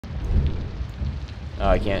Oh,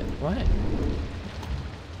 I can't. What?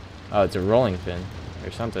 Oh, it's a rolling pin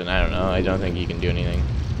or something. I don't know. I don't think you can do anything.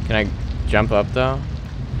 Can I jump up though?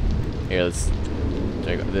 Here, let's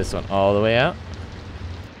check this one all the way out.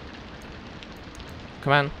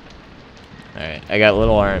 Come on. Alright, I got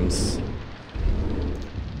little arms.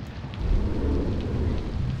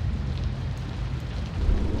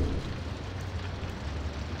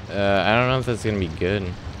 I don't know if that's gonna be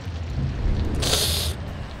good.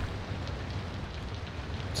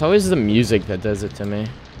 It's always the music that does it to me.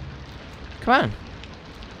 Come on.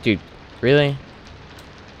 Dude, really?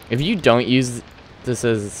 If you don't use this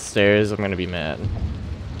as stairs, I'm gonna be mad.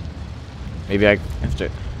 Maybe I have to...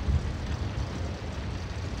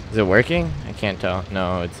 Is it working? I can't tell.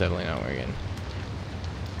 No, it's definitely not working.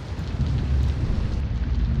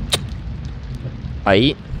 I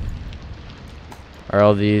eat? Are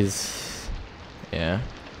all these... Yeah.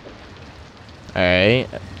 Alright.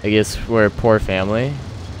 I guess we're a poor family.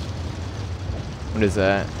 What is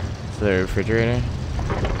that? Is that a refrigerator?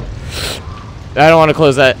 I don't want to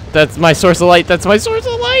close that. That's my source of light. That's my source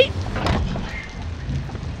of light!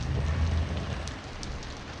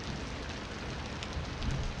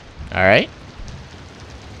 Alright.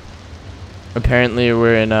 Apparently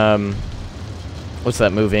we're in, what's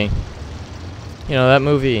that movie? You know, that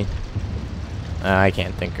movie. I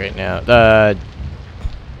can't think right now.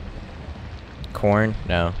 Corn?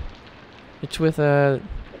 No. It's with, you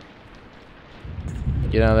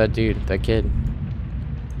know, that dude, that kid.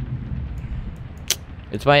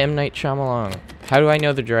 It's by M. Night Shyamalan. How do I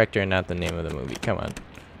know the director and not the name of the movie? Come on.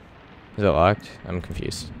 Is it locked? I'm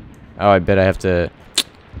confused. Oh, I bet I have to...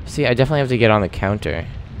 See, I definitely have to get on the counter.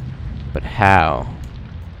 But how?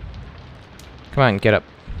 Come on, get up.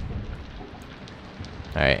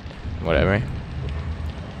 Alright, whatever.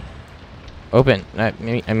 Open.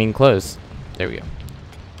 I mean close. There we go.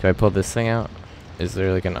 Do I pull this thing out? Is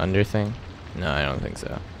there like an under thing? No, I don't think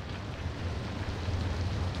so.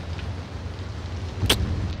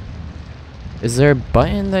 Is there a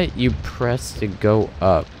button that you press to go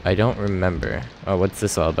up? I don't remember. Oh, what's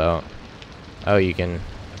this all about? Oh, you can...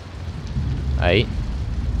 Aight.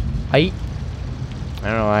 Aight. I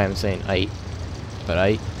don't know why I'm saying aight. But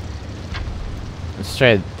aight. Let's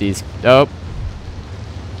try these... Oh!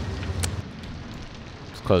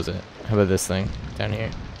 Let's close it. How about this thing? Down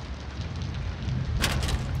here.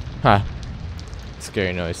 Huh.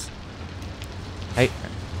 Scary noise. Aight.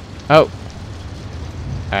 Oh!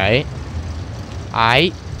 Alright.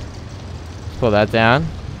 Aight. Pull that down.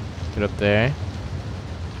 Get up there.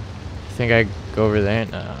 Think I go over there?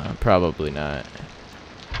 No, probably not.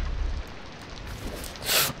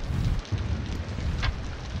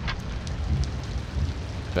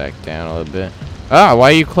 Back down a little bit. Ah, why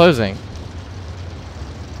are you closing?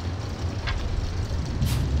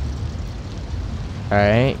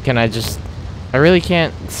 Alright, can I just... I really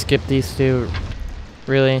can't skip these two.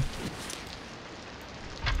 Really?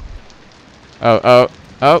 Oh.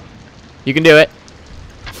 You can do it.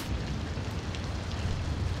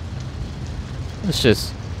 Let's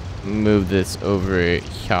just move this over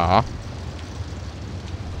here.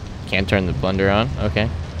 Can't turn the blender on. Okay.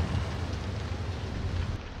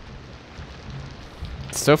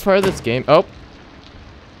 So far this game... Oh!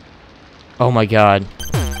 Oh my god.